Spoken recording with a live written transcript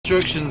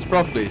instructions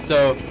properly.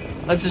 So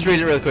let's just read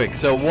it real quick.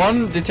 So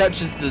 1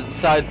 detaches the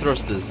side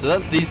thrusters. So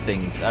that's these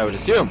things, I would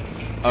assume.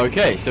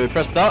 Okay, so we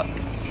press that.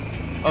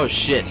 Oh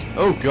shit.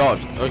 Oh god.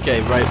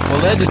 Okay, right.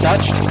 Well, they're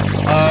detached. 2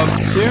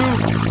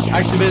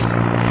 activates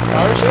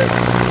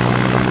parachutes.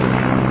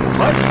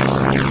 What?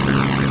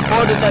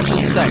 4 detaches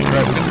the tank.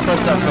 Right, we're gonna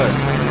press that first.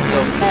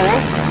 So 4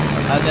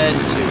 and then 2.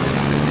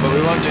 But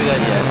we won't do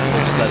that yet.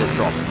 We'll just let it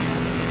drop.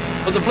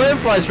 But the plane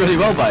flies really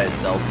well by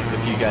itself,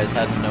 if you guys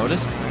hadn't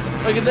noticed.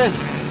 Look at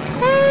this.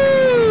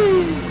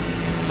 Woo!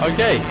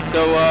 Okay, so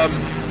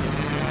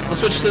we'll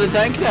switch to the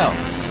tank now.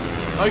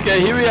 Okay,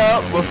 here we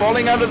are. We're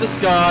falling out of the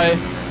sky.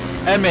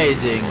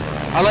 Amazing.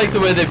 I like the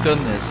way they've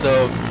done this.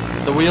 So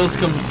the wheels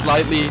come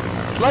slightly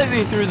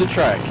through the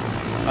track,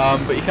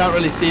 but you can't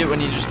really see it when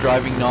you're just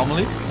driving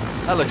normally.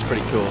 That looks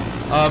pretty cool.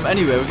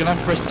 Anyway, we're gonna have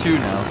to press 2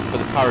 now for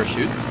the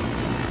parachutes.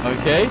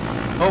 Okay.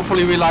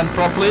 Hopefully we land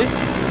properly.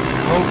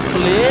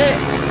 Hopefully.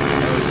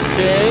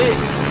 Okay.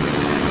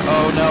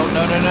 Oh no,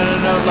 no, no, no, no,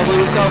 no. Level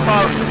yourself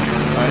out.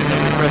 Alright,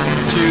 then we press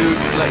 2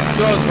 to let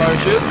go of the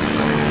parachutes.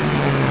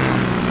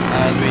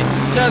 And we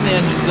turn the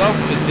engines off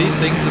because these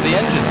things are the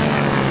engines.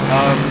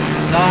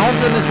 Now I have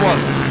done this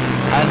once.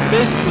 And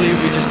basically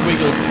we just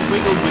wiggled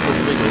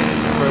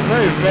for a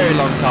very, very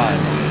long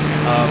time.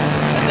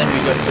 And then we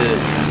got to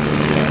use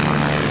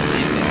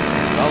these things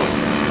as well.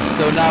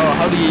 So now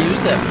how do you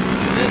use them?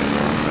 Do this.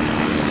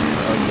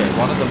 Okay,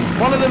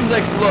 one of them's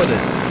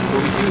exploded, but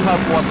we do have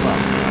 1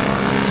 left.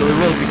 So we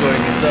will be going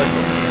in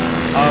circles.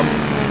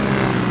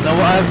 Now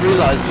what I've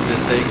realized with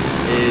this thing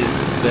is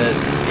that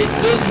it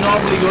does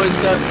normally go in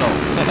circles.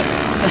 No.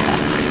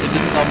 It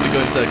doesn't normally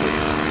go in circles.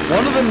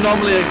 One of them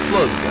normally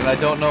explodes, and I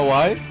don't know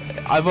why.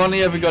 I've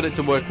only ever got it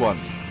to work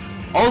once.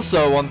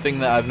 Also, one thing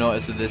that I've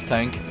noticed with this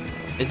tank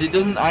is it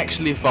doesn't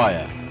actually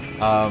fire.